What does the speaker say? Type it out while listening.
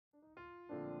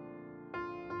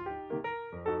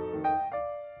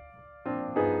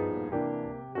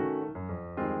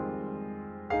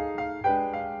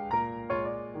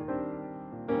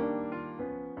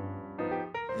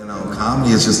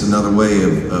comedy is just another way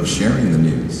of sharing the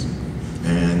news.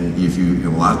 And a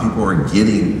lot of people are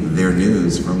getting their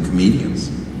news from comedians.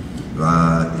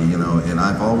 And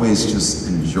I've always just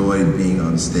enjoyed being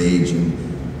on stage and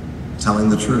telling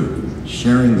the truth,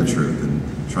 sharing the truth, and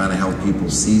trying to help people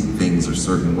see things a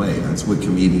certain way. That's what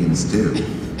comedians do.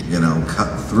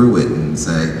 Cut through it and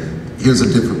say, here's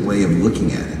a different way of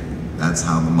looking at it. That's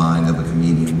how the mind of a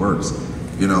comedian works.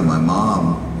 My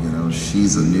mom,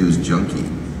 she's a news junkie.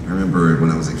 I remember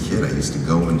when I was a kid, I used to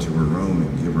go into her room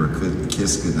and give her a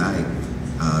kiss goodnight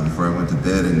before I went to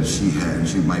bed, and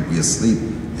she might be asleep,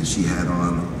 and she had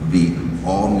on the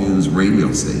all-news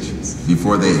radio stations.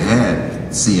 Before they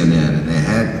had CNN and they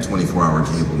had 24-hour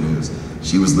cable news,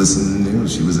 she was listening to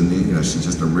news. She was she's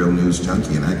just a real news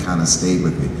junkie, and that kind of stayed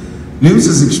with me. News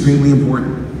is extremely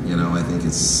important. I think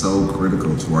it's so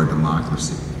critical to our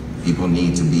democracy. People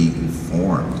need to be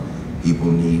informed.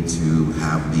 People need to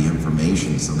have the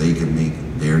information so they can make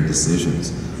their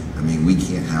decisions. I mean, we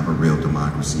can't have a real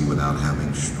democracy without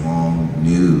having strong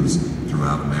news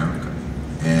throughout America.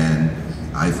 And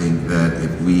I think that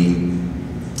if we,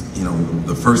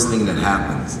 the first thing that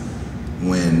happens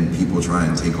when people try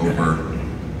and take over,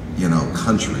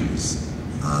 countries,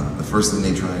 the first thing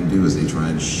they try and do is they try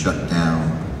and shut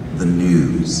down the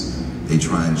news. They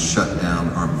try and shut down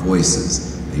our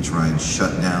voices. They try and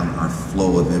shut down our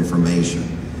flow of information.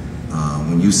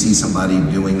 When you see somebody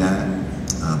doing that,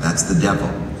 that's the devil.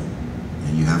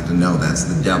 And you have to know that's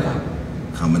the devil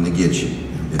coming to get you.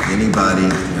 If anybody,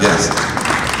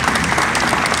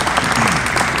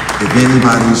 if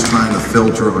anybody's trying to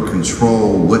filter or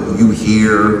control what you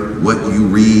hear, what you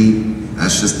read,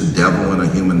 that's just the devil in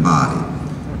a human body.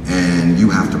 And you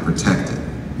have to protect it.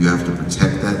 You have to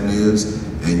protect that news,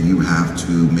 and you have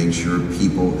to make sure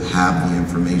people have the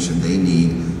information they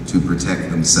need to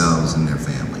protect themselves and their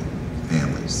families.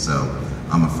 So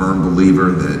I'm a firm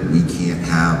believer that we can't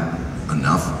have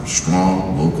enough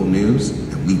strong local news,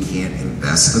 and we can't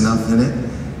invest enough in it.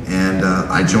 And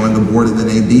I joined the board of the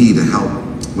NAB to help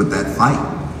with that fight,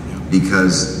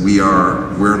 because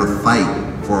we're in a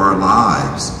fight for our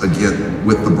lives again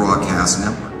with the broadcast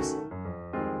network.